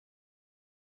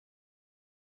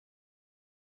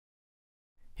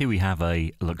Here we have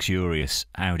a luxurious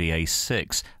Audi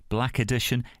A6 Black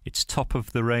Edition. It's top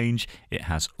of the range, it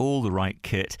has all the right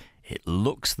kit, it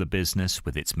looks the business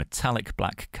with its metallic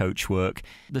black coachwork,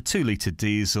 the 2-litre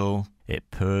diesel,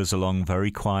 it purrs along very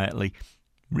quietly,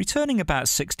 returning about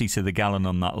 60 to the gallon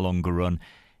on that longer run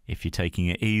if you're taking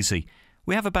it easy.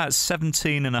 We have about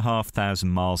 17,500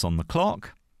 miles on the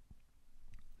clock,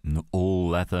 all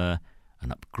leather,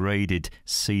 an upgraded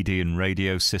CD and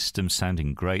radio system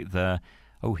sounding great there.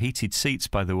 Oh, heated seats,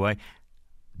 by the way.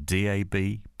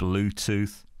 DAB,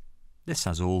 Bluetooth. This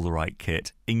has all the right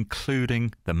kit,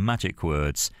 including the magic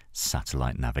words,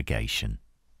 satellite navigation.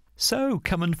 So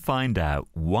come and find out.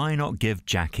 Why not give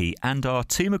Jackie and our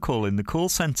team a call in the call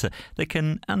centre? They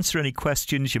can answer any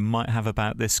questions you might have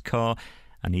about this car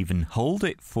and even hold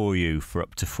it for you for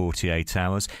up to 48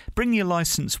 hours. Bring your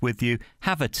licence with you,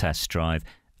 have a test drive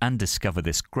and discover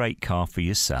this great car for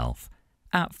yourself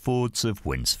at Fords of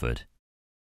Winsford.